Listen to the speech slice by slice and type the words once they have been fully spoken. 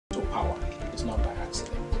power is not by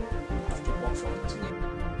accident. You have to work for it.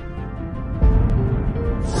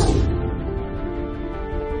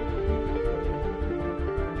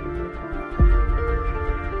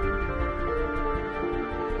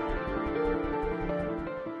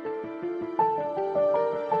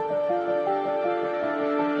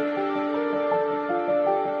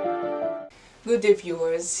 Good day,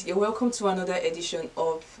 viewers. You're welcome to another edition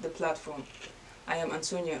of the platform. I am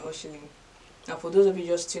Antonia Oshili. And for those of you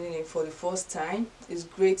just tuning in for the first time, it's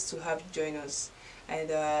great to have you join us. And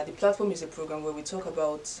the platform is a program where we talk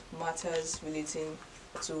about matters relating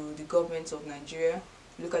to the government of Nigeria,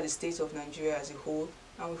 look at the state of Nigeria as a whole,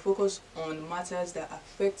 and we focus on matters that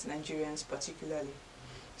affect Nigerians particularly.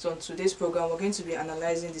 So on today's program, we're going to be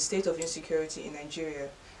analyzing the state of insecurity in Nigeria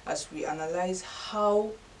as we analyze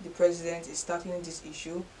how the president is tackling this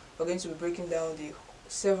issue. We're going to be breaking down the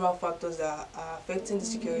several factors that are affecting the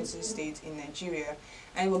security state in Nigeria,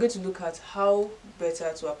 and we're going to look at how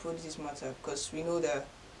better to approach this matter, because we know that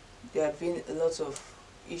there have been a lot of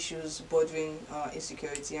issues bordering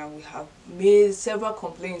insecurity, and we have made several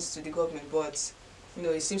complaints to the government, but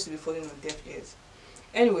it seems to be falling on deaf ears.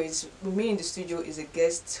 Anyways, with me in the studio is a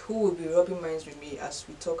guest who will be rubbing minds with me as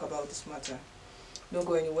we talk about this matter. Don't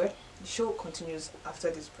go anywhere. The show continues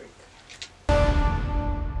after this break.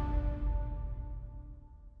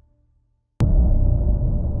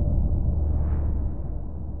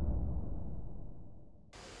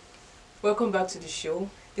 Welcome back to the show.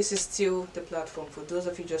 This is still the platform for those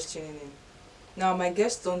of you just tuning in. Now, my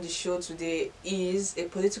guest on the show today is a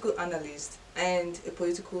political analyst and a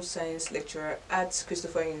political science lecturer at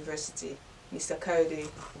Christopher University, Mr. Kayode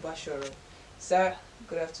Obashoro. Sir,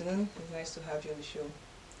 good afternoon. It's nice to have you on the show.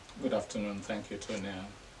 Good afternoon. Thank you, Tonia.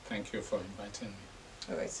 Thank you for inviting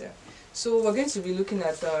me. All right, sir. So we're going to be looking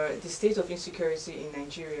at the state of insecurity in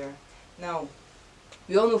Nigeria. Now,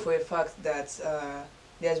 we all know for a fact that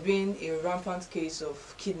there's been a rampant case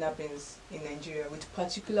of kidnappings in Nigeria, with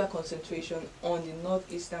particular concentration on the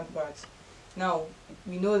northeastern part. Now,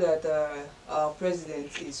 we know that our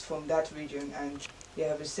president is from that region, and there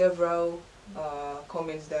have been several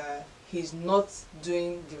comments that he's not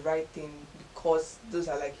doing the right thing because those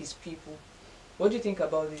are like his people. What do you think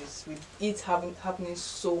about this, with it happening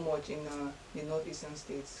so much in the northeastern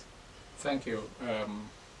states? Thank you.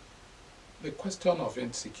 The question of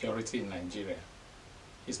insecurity in Nigeria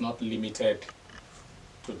is not limited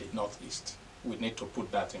to the northeast. We need to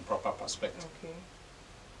put that in proper perspective. Okay.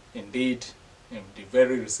 Indeed, in the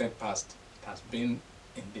very recent past, it has been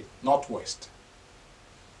in the northwest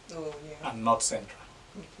and north central.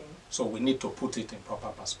 Okay. So we need to put it in proper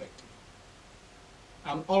perspective.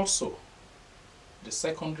 And also, the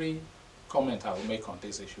secondary comment I will make on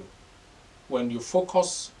this issue, when you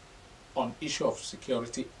focus on issue of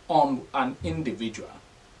security on an individual,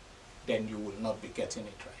 then you will not be getting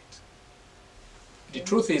it right. The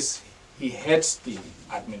truth is, he heads the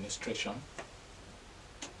administration,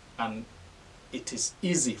 and it is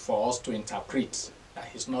easy for us to interpret that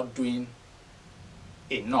he's not doing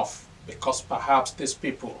enough because perhaps these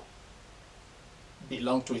people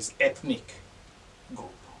belong to his ethnic group.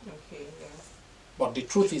 Okay, yeah. But the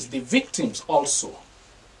truth is, the victims also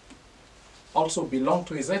belong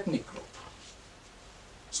to his ethnic group.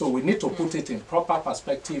 So we need to put it in proper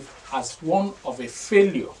perspective as one of a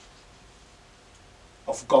failure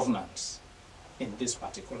of governance in this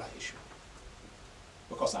particular issue.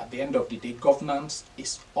 Because at the end of the day, governance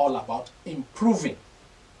is all about improving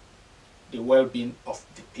the well-being of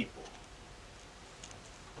the people.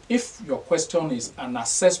 If your question is an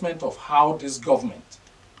assessment of how this government,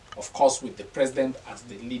 of course with the president as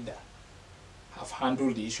the leader, have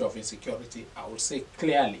handled the issue of insecurity, I will say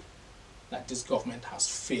clearly that this government has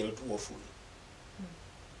failed woefully.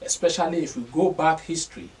 Especially if we go back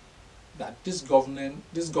history, that this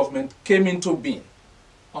government came into being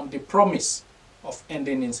on the promise of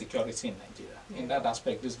ending insecurity in Nigeria. In that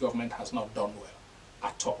aspect, this government has not done well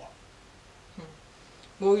at all.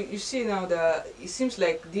 Well, you see now that it seems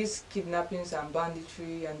like these kidnappings and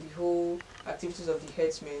banditry and the whole activities of the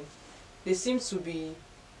headsmen, they seem to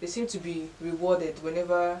be rewarded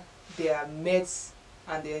whenever they are met,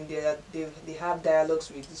 and then they have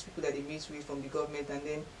dialogues with these people that they meet with from the government, and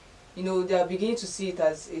then they are beginning to see it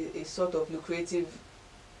as a sort of lucrative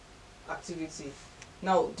activity.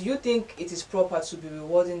 Now, do you think it is proper to be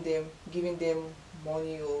rewarding them, giving them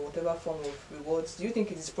money or whatever form of rewards? Do you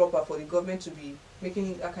think it is proper for the government to be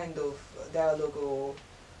making that kind of dialogue or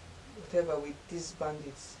whatever with these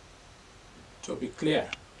bandits? To be clear,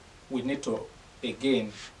 we need to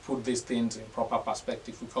again put these things in proper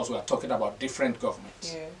perspective, because we are talking about different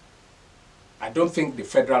governments. Yeah. I don't think the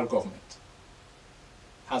federal government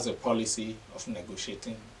has a policy of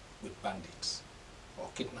negotiating with bandits or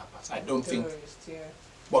kidnappers. I don't think. Yeah.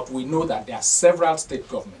 But we know that there are several state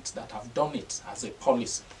governments that have done it as a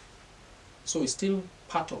policy. So it's still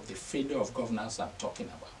part of the failure of governance I'm talking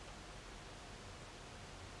about.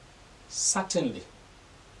 Certainly,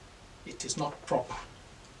 it is not proper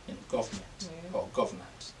in government or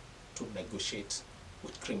governance to negotiate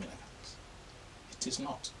with criminals. It is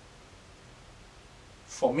not.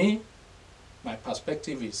 For me, my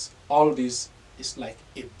perspective is all this is like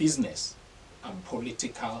a business and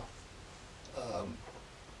political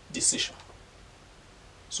decision.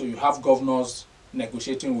 So you have governors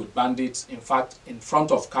negotiating with bandits, in fact, in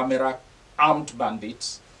front of camera, armed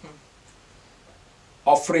bandits,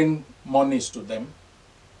 offering monies to them.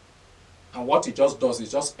 And what it just does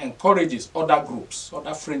is just encourages other groups,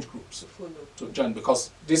 other fringe groups to join,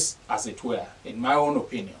 because this, as it were, in my own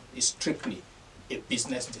opinion, is strictly a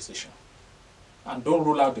business decision. And don't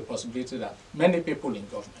rule out the possibility that many people in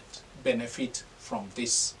government benefit from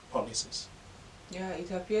these policies. Yeah,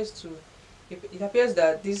 it appears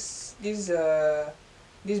that these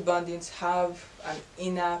bandits have an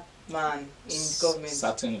inner man in government.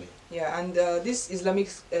 Certainly. Yeah, and this Islamic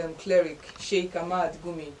cleric, Sheikh Ahmad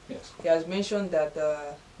Gumi, yes, he has mentioned that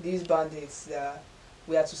these bandits,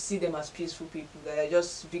 we are to see them as peaceful people, that are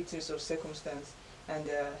just victims of circumstance. And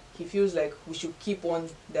he feels like we should keep on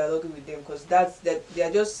dialoguing with them, because that they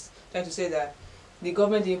are just trying to say that the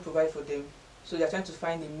government didn't provide for them, so they are trying to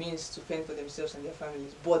find the means to fend for themselves and their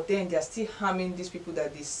families. But then they are still harming these people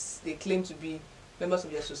that they claim to be members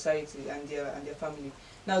of their society and their family.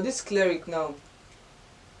 Now, this cleric, now,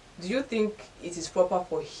 do you think it is proper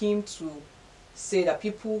for him to say that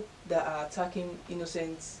people that are attacking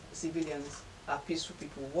innocent civilians are peaceful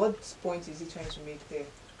people? What point is he trying to make there?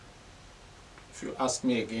 If you ask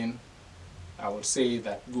me again, I would say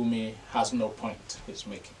that Gumi has no point he's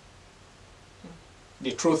making.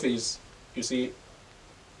 The truth is, you see,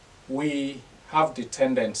 we have the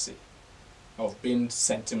tendency of being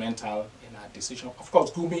sentimental in our decision. Of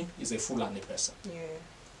course, Gumi is a Fulani person. Yeah.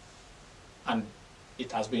 And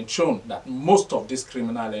it has been shown that most of these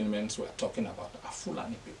criminal elements we're talking about are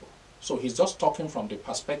Fulani people. So he's just talking from the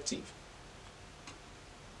perspective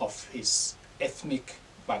of his ethnic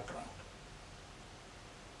background.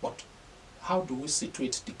 But how do we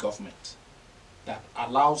situate the government that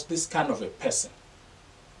allows this kind of a person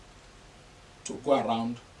to go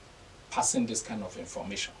around passing this kind of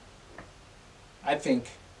information? I think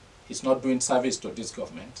he's not doing service to this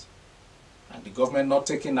government, and the government not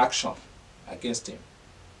taking action against him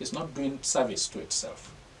is not doing service to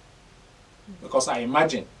itself. Because I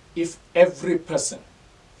imagine if every person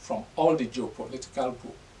from all the geopolitical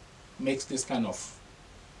group makes this kind of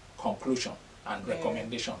conclusion and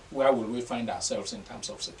recommendation, where will we find ourselves in terms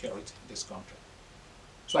of security in this country?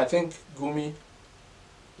 So I think Gumi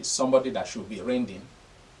is somebody that should be reined in,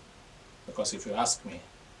 because if you ask me,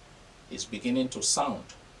 he's beginning to sound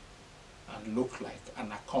and look like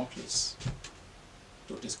an accomplice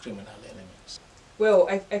to these criminal elements. Well,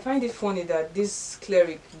 I find it funny that this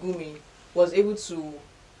cleric, Gumi, was able to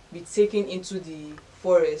be taken into the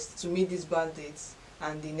forest to meet these bandits,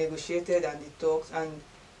 and they negotiated and they talked, and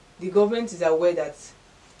the government is aware that,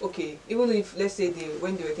 okay, even if, let's say,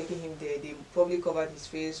 when they were taking him there, they probably covered his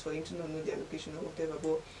face for him to not know their location or whatever,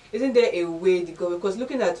 but isn't there a way the government, because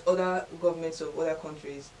looking at other governments of other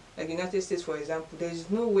countries, like the United States, for example, there is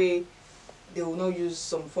no way they will not use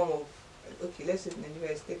some form of, okay, let's say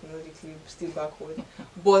Nigeria is technologically still backward,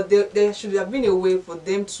 but there should have been a way for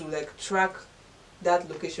them to like track that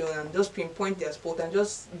location and just pinpoint their spot and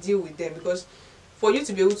just deal with them, because for you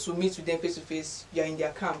to be able to meet with them face to face, you're in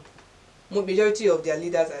their camp. Majority of their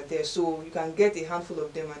leaders are there, so you can get a handful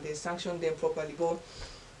of them and then sanction them properly. But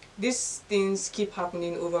these things keep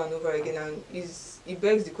happening over and over again, and it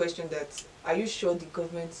begs the question that, are you sure the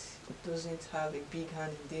government doesn't have a big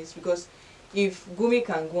hand in this? Because if Gumi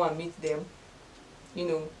can go and meet them, you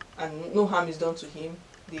know, and no harm is done to him,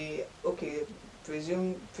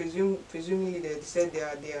 presumably they said they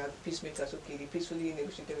are peacemakers, okay, they peacefully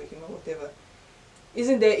negotiated with him or whatever.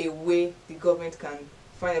 Isn't there a way the government can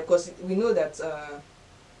find it? Because we know that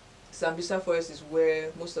Sambisa Forest is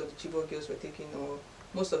where most of the Chibok girls were taken, or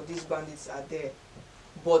most of these bandits are there,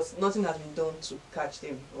 but nothing has been done to catch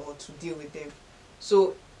them or to deal with them.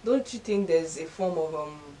 So don't you think there's a form of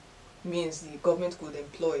means the government could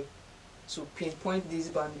employ to pinpoint these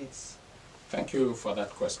bandits? Thank you for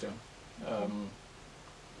that question.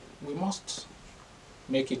 We must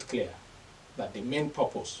make it clear that the main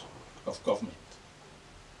purpose of government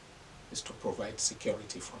is to provide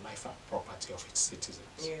security for life and property of its citizens.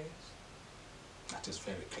 Yes. That is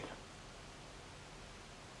very clear.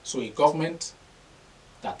 So a government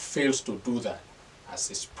that fails to do that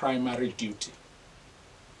as its primary duty,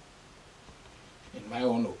 in my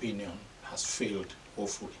own opinion, has failed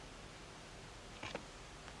woefully.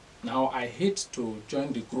 Now, I hate to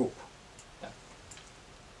join the group that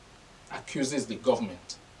accuses the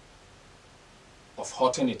government of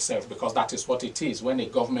hurting itself, because that is what it is when a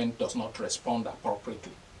government does not respond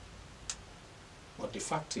appropriately. But the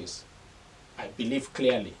fact is, I believe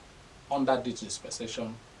clearly, under this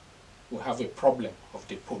dispensation, we have a problem of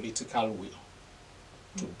the political will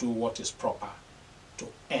to do what is proper to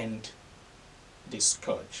end this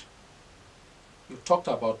scourge. You talked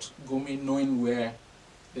about Gumi knowing where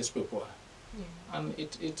these people are. And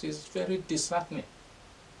it is very disheartening,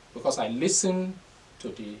 because I listened to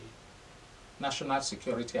the National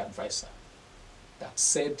Security Advisor that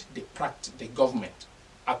said the government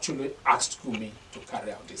actually asked Gumi to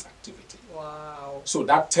carry out this activity. Wow. So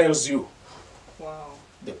that tells you wow.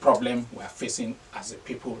 the problem we are facing as a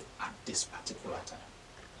people at this particular time.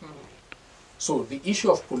 So the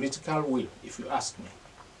issue of political will, if you ask me,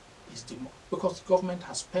 is because the government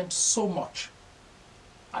has spent so much.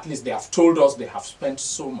 At least they have told us they have spent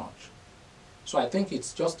so much. So I think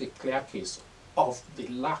it's just a clear case of the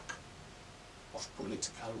lack of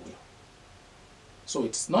political will. So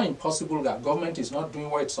it's not impossible that government is not doing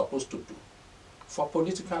what it's supposed to do for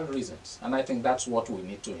political reasons. And I think that's what we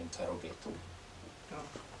need to interrogate. Oh.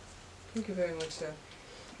 Thank you very much, sir.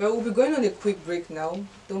 Well, we'll be going on a quick break now.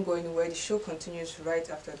 Don't go anywhere. The show continues right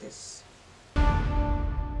after this.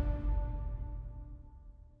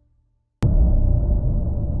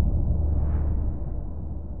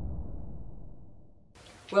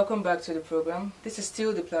 Welcome back to the program. This is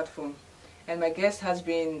still the platform, and my guest has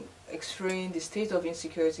been explaining the state of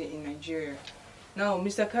insecurity in Nigeria. Now,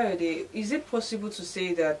 Mr. Kayode, is it possible to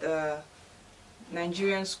say that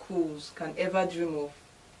Nigerian schools can ever dream of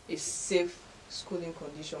a safe schooling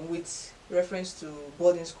condition with reference to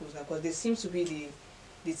boarding schools now? Because they seem to be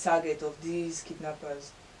the target of these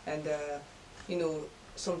kidnappers, and you know,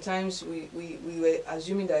 sometimes we were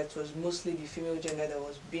assuming that it was mostly the female gender that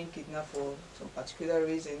was being kidnapped for some particular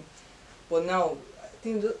reason. But now, I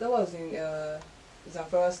think that was in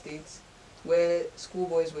Zamfara State, where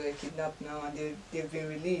schoolboys were kidnapped now, and they've been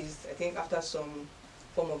released, I think, after some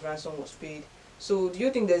form of ransom was paid. So do you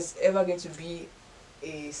think there's ever going to be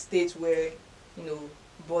a state where, you know,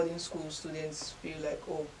 boarding school students feel like,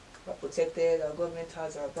 oh, we're protected, our government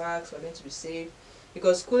has our backs, we're going to be safe?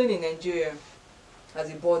 Because schooling in Nigeria, as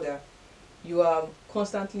a border, you are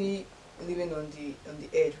constantly living on the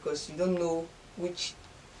edge, because you don't know which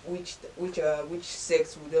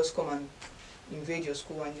sects will just come and invade your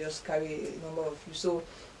school and just carry a number of you. So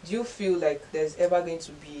do you feel like there's ever going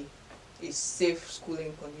to be a safe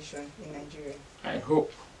schooling condition in Nigeria? I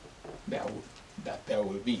hope that there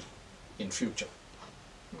will be in future.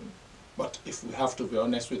 But if we have to be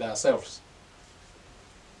honest with ourselves,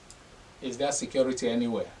 is there security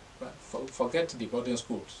anywhere? Forget the boarding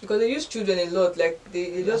schools. Because they use children a lot, like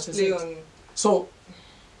they just play on... So,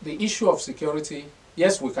 the issue of security,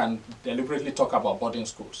 yes, we can deliberately talk about boarding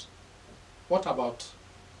schools. What about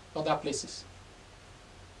other places?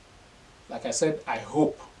 Like I said, I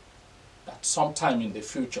hope that sometime in the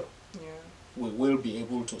future, we will be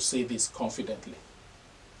able to say this confidently.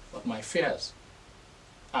 But my fears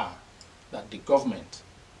are that the government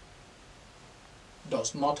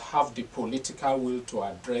does not have the political will to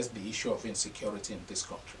address the issue of insecurity in this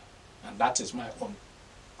country. And that is my own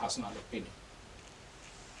personal opinion.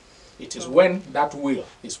 It is when that will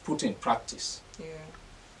is put in practice.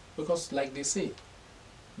 Because like they say,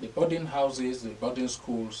 the boarding houses, the boarding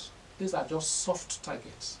schools, these are just soft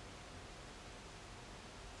targets.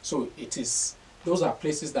 So those are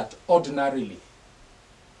places that ordinarily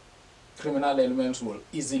criminal elements will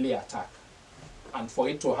easily attack. And for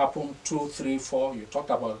it to happen 2, 3, 4, you talked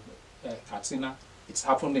about Katsina, it's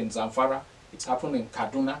happened in Zamfara, it's happened in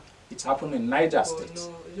Kaduna, it's happened in Niger State.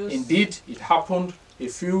 No, indeed, it happened a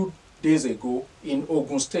few days ago in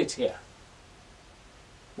Ogun State here,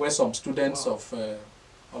 where some students of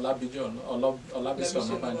Olabisi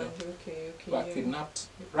Onabanjo were kidnapped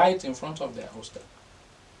right in front of their hostel.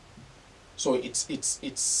 So it's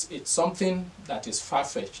something that is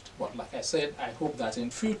far-fetched, but like I said, I hope that in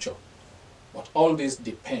future. But all this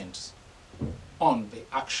depends on the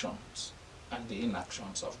actions and the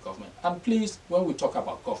inactions of government. And please, when we talk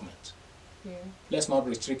about government, let's not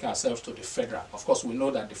restrict ourselves to the federal. Of course, we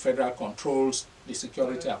know that the federal controls the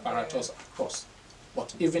security apparatus across.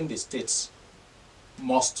 But even the states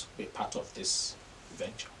must be part of this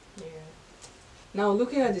venture. Now,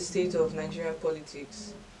 looking at the state of Nigerian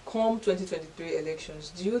politics, come 2023 elections,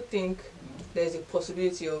 do you think there's a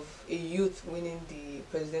possibility of a youth winning the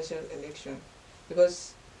presidential election?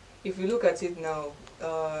 Because if you look at it now,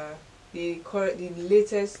 the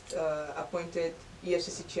latest appointed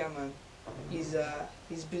EFCC chairman is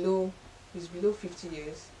below 50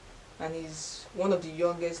 years, and is one of the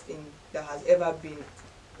youngest that has ever been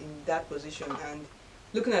in that position. And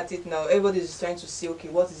looking at it now, everybody is trying to see, okay,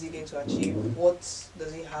 what is he going to achieve? What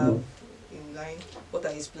does he have in line? What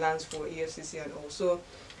are his plans for EFCC and all? So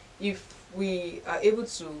if we are able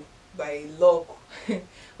to, by luck,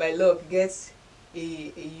 get a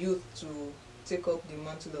youth to take up the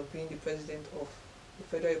mantle of being the president of the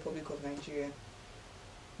Federal Republic of Nigeria,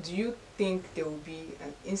 do you think there will be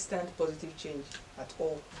an instant positive change at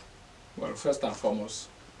all? Well, first and foremost,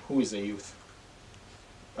 who is a youth?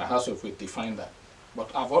 Perhaps if we define that.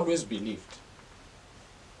 But I've always believed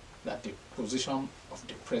that the position of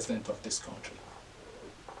the president of this country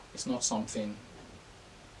is not something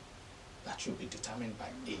that should be determined by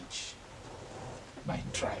age, by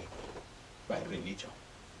tribe, by religion.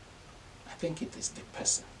 I think it is the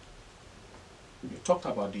person. You talked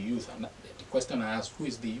about the youth, and the question I asked, who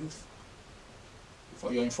is the youth?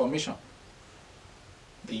 For your information,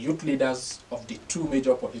 the youth leaders of the two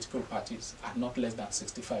major political parties are not less than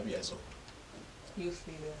 65 years old. Youth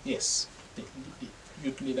leaders? Yes. The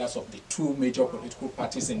youth leaders of the two major political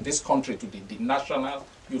parties in this country, the national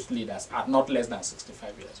youth leaders, are not less than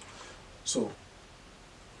 65 years old. So,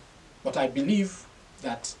 but I believe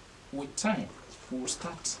that with time, we will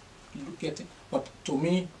start getting, but to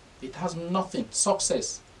me, it has nothing,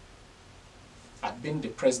 success at being the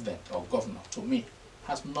president or governor, to me,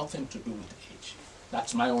 has nothing to do with age.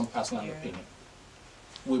 That's my own personal opinion.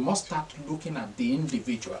 We must start looking at the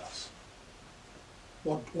individuals.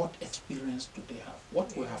 What experience do they have?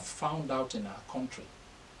 What we have found out in our country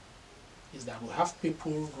is that we have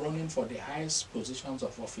people running for the highest positions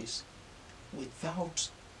of office without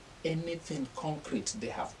anything concrete they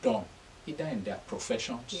have done, either in their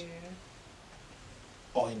professions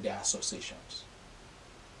or in their associations.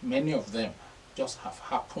 Many of them just have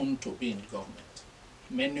happened to be in government.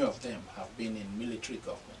 Many of them have been in military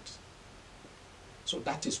government. So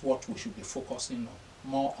that is what we should be focusing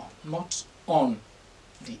on, more on, not on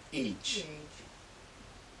the age.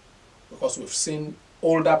 Because we've seen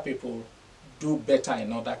older people do better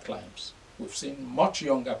in other climes. We've seen much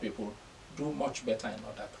younger people do much better in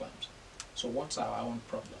other climes. So what's our own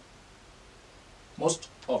problem? Most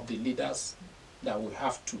of the leaders that we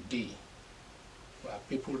have today were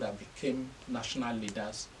people that became national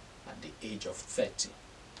leaders at the age of 30.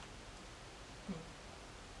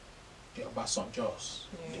 The Obasanjos,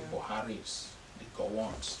 the Buharis, the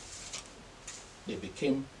Gowons, they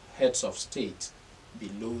became heads of state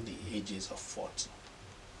below the ages of 40.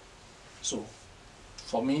 So,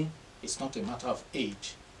 for me, it's not a matter of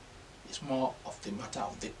age, it's more of the matter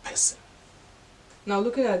of the person. Now,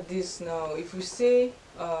 looking at this now, if we say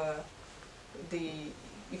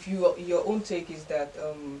your own take is that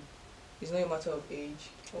it's not a matter of age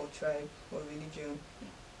or tribe or religion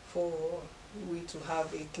for we to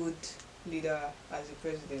have a good leader as a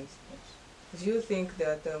president. Do you think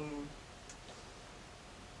that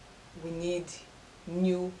we need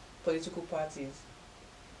new political parties,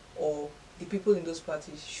 or the people in those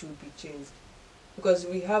parties should be changed? Because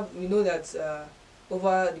we know that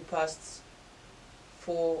over the past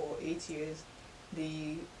 4 or 8 years,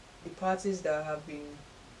 the parties that have been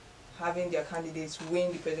having their candidates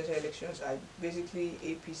win the presidential elections are basically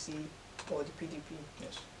APC or the PDP.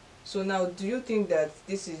 Yes. So now, do you think that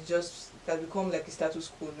this is just that become like a status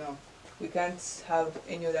quo now? We can't have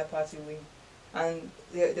any other party win. And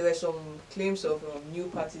there were some claims of new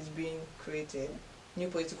parties being created, new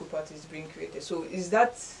political parties being created. So is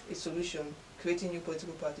that a solution, creating new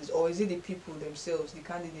political parties, or is it the people themselves, the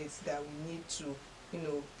candidates, that we need to,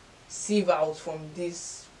 sieve out from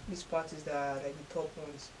these parties that are like the top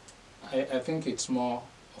ones? I think it's more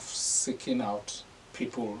of seeking out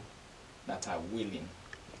people that are willing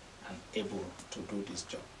and able to do this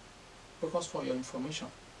job. Because for your information,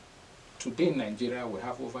 today in Nigeria we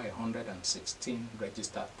have over 116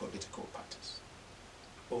 registered political parties.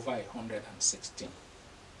 Over 116.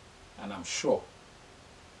 And I'm sure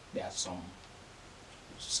there are some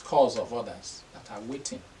scores of others that are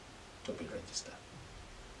waiting to be registered.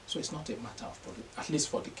 So it's not a matter of, at least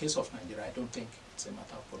for the case of Nigeria, I don't think it's a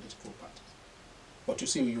matter of political parties. But you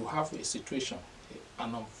see, you have a situation,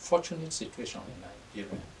 an unfortunate situation in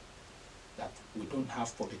Nigeria, that we don't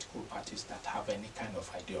have political parties that have any kind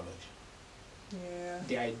of ideology. Yeah.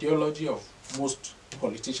 The ideology of most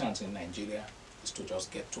politicians in Nigeria is to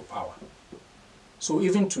just get to power. So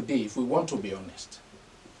even today, if we want to be honest,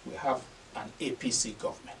 we have an APC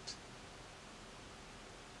government.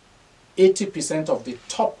 80% of the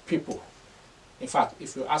top people, in fact,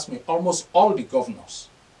 if you ask me, almost all the governors,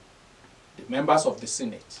 the members of the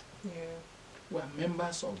Senate, were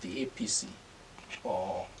members of the APC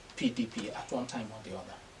or PDP at one time or the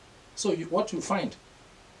other. So what you find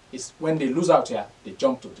is when they lose out here, they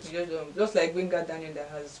jump to this. Just like Benga Daniel that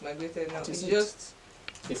has migrated now. It's just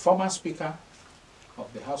the former Speaker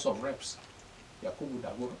of the House of Reps, Yakubu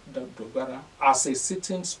Dogara, as a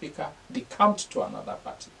sitting Speaker, decamped to another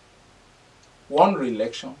party, won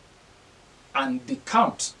re-election, and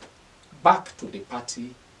decamped back to the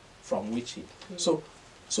party from which he. So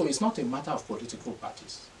it's not a matter of political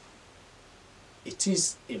parties. It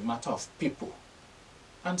is a matter of people.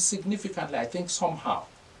 And significantly, I think somehow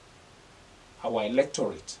our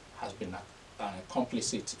electorate has been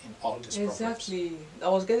complicit in all these problems. Exactly. I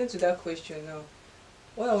was getting to that question now.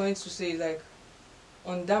 What I wanted to say is, like,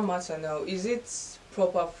 on that matter now, is it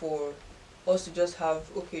proper for us to just have,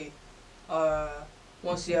 okay,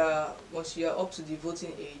 once you're up to the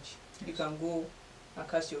voting age, you can go and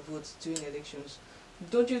cast your vote during elections?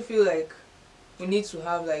 Don't you feel like we need to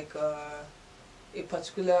have like a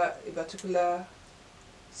particular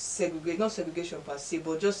not segregation per se,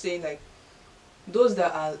 but just saying like those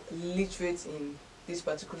that are literate in this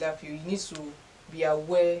particular field, you need to be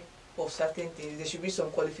aware of certain things. There should be some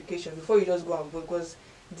qualification before you just go and vote, because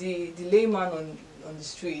the layman on the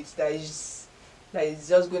street that is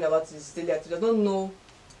just going about his daily activity does not know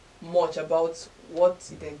much about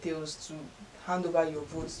what it entails to hand over your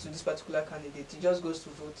votes to this particular candidate. He just goes to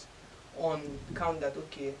vote on count that,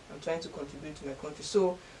 okay, I'm trying to contribute to my country.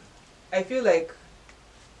 So I feel like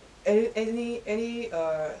any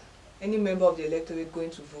member of the electorate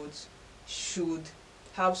going to vote should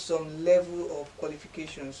have some level of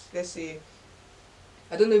qualifications. Let's say,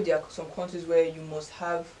 I don't know if there are some countries where you must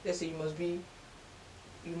have, let's say you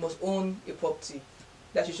must own a property.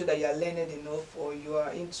 That should show that you are learned enough, or you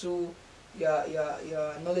are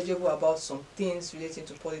knowledgeable about some things relating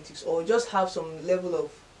to politics, or just have some level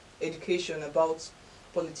of education about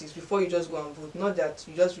politics before you just go and vote. Not that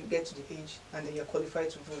you just get to the age and then you're qualified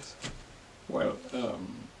to vote. Well,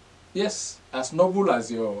 yes, as noble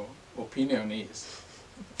as your opinion is,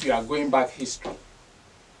 you are going back history,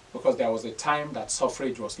 because there was a time that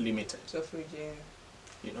suffrage was limited. Suffrage, yeah.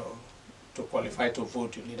 You know, to qualify to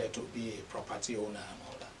vote, you needed to be a property owner and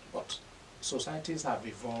all that. But societies have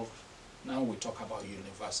evolved. Now we talk about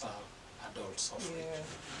universal adult suffrage. Yeah.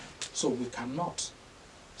 So we cannot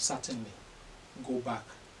certainly go back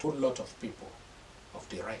to a lot of people of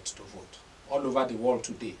the right to vote. All over the world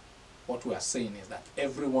today, what we are saying is that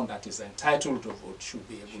everyone that is entitled to vote should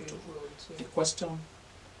be able to vote. Yeah. The question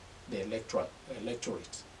the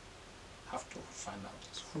electorate have to find out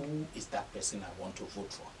is, who is that person I want to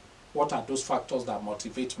vote for? What are those factors that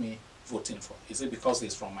motivate me voting for? Is it because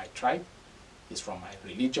it's from my tribe? It's from my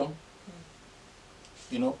religion?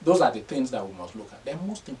 You know, those are the things that we must look at. Then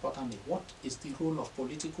most importantly, what is the role of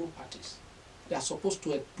political parties? They are supposed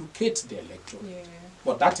to educate the electorate. Yeah.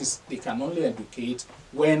 But that is, they can only educate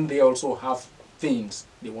when they also have things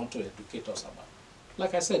they want to educate us about.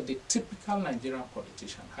 Like I said, the typical Nigerian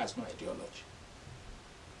politician has no ideology.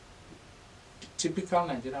 The typical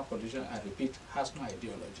Nigerian politician, I repeat, has no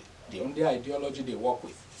ideology. The only ideology they work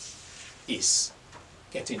with is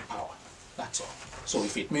getting power. That's all. So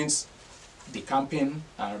if it means decamping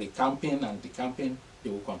and recamping and decamping, they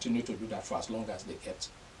will continue to do that for as long as they get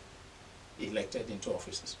elected into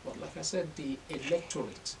offices. But like I said, the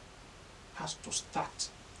electorate has to start.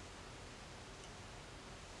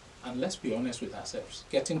 And let's be honest with ourselves,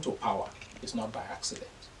 getting to power is not by accident.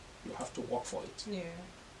 You have to work for it. Yeah.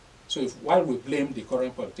 So if while we blame the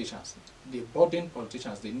current politicians, the budding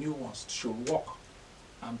politicians, the new ones, should work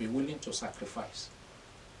and be willing to sacrifice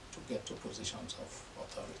to get to positions of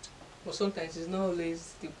authority. But sometimes it's not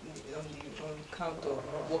always on count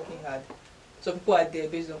of working hard. Some people are there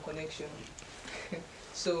based on connection.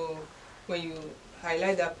 So when you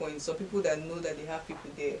highlight that point, some people that know that they have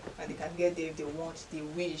people there and they can get there if they want, they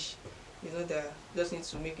wish, you know, that just need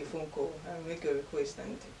to make a phone call and make a request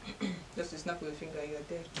and just snap with a finger, you're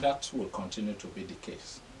there. That will continue to be the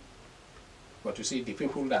case. But you see, the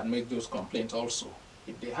people that make those complaints also,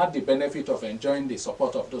 if they had the benefit of enjoying the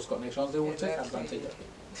support of those connections, they will take advantage of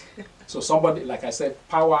it. So somebody, like I said,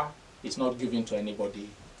 power is not given to anybody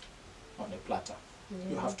on a platter.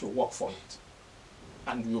 You have to work for it.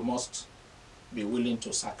 And you must be willing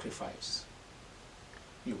to sacrifice.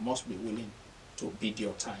 You must be willing to bid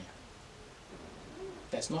your time.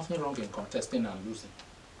 There's nothing wrong in contesting and losing.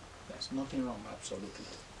 There's nothing wrong, absolutely.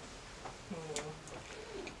 Oh.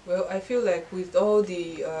 Well, I feel like with all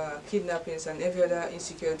the kidnappings and every other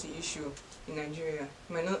insecurity issue in Nigeria,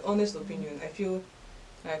 my honest opinion, I feel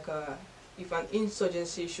like if an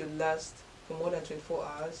insurgency should last for more than 24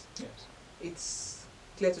 hours, Yes. it's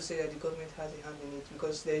clear to say that the government has a hand in it,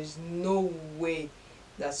 because there is no way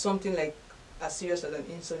that something like as serious as an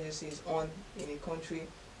insurgency is on in a country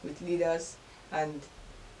with leaders and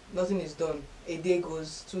nothing is done. A day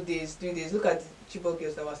goes, 2 days, 3 days. Look at the Chibok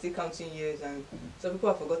girls that were still counting years, and some people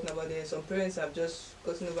have forgotten about them. Some parents have just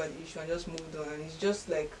gotten over the issue and just moved on, and it's just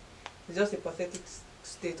a pathetic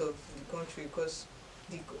state of the country, because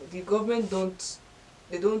the government don't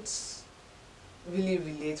really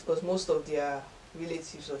relate, because most of their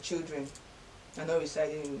relatives or children are not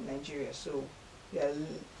residing in Nigeria, so there are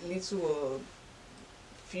little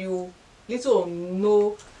or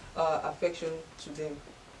no affection to them.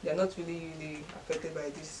 They are not really affected by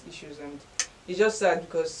these issues, and it's just sad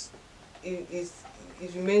because it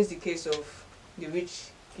remains the case of the rich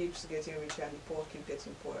keeps getting richer and the poor keep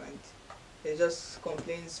getting poorer, and there's just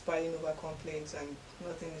complaints piling over complaints and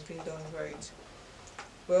nothing is being done right.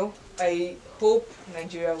 Well, I hope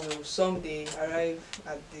Nigeria will someday arrive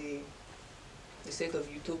at the state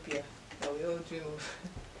of utopia that we all dream of.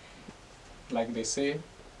 Like they say,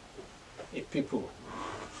 a people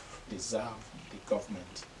deserve the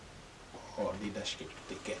government or leadership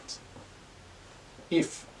they get.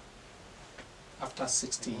 If, after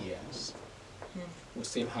 60 years, we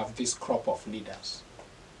still have this crop of leaders,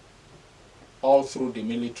 all through the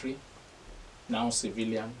military, now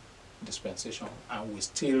civilian dispensation, and we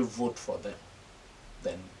still vote for them,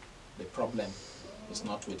 then the problem is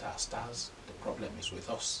not with our stars, the problem is with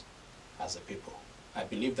us as a people. I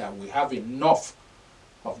believe that we have enough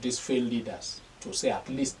of these failed leaders to say at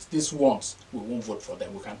least these ones, we won't vote for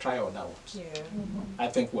them. We can try other ones. Yeah. I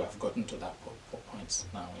think we have gotten to that point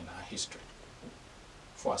now in our history.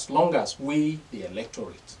 For as long as we, the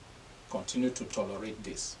electorate, continue to tolerate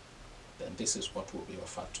this, then this is what will be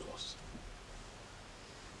offered to us.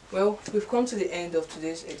 Well, we've come to the end of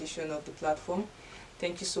today's edition of the platform.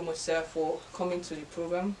 Thank you so much, sir, for coming to the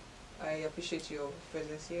program. I appreciate your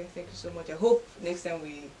presence here. Thank you so much. I hope next time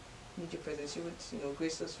we need your presence, you would,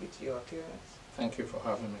 grace us with your appearance. Thank you for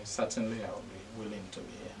having me. Certainly, I will be willing to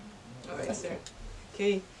be here. All right, Thank sir. you.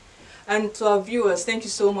 Okay. And to our viewers, thank you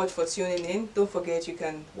so much for tuning in. Don't forget you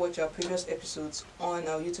can watch our previous episodes on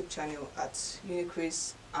our YouTube channel at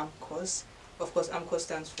Unicris AMCOS. Of course, AMCOS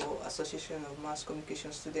stands for Association of Mass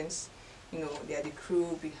Communication Students. They are the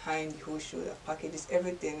crew behind the whole show that packages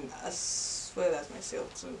everything, as well as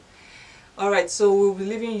myself too. Alright, so we'll be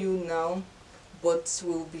leaving you now, but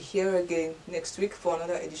we'll be here again next week for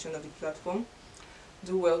another edition of the platform.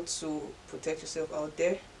 Do well to protect yourself out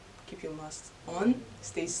there. Keep your mask on,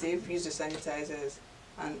 stay safe, use the sanitizers,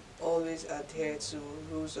 and always adhere to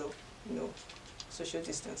rules of social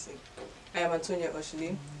distancing. I am Antonia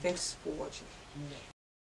Oshili. Thanks for watching.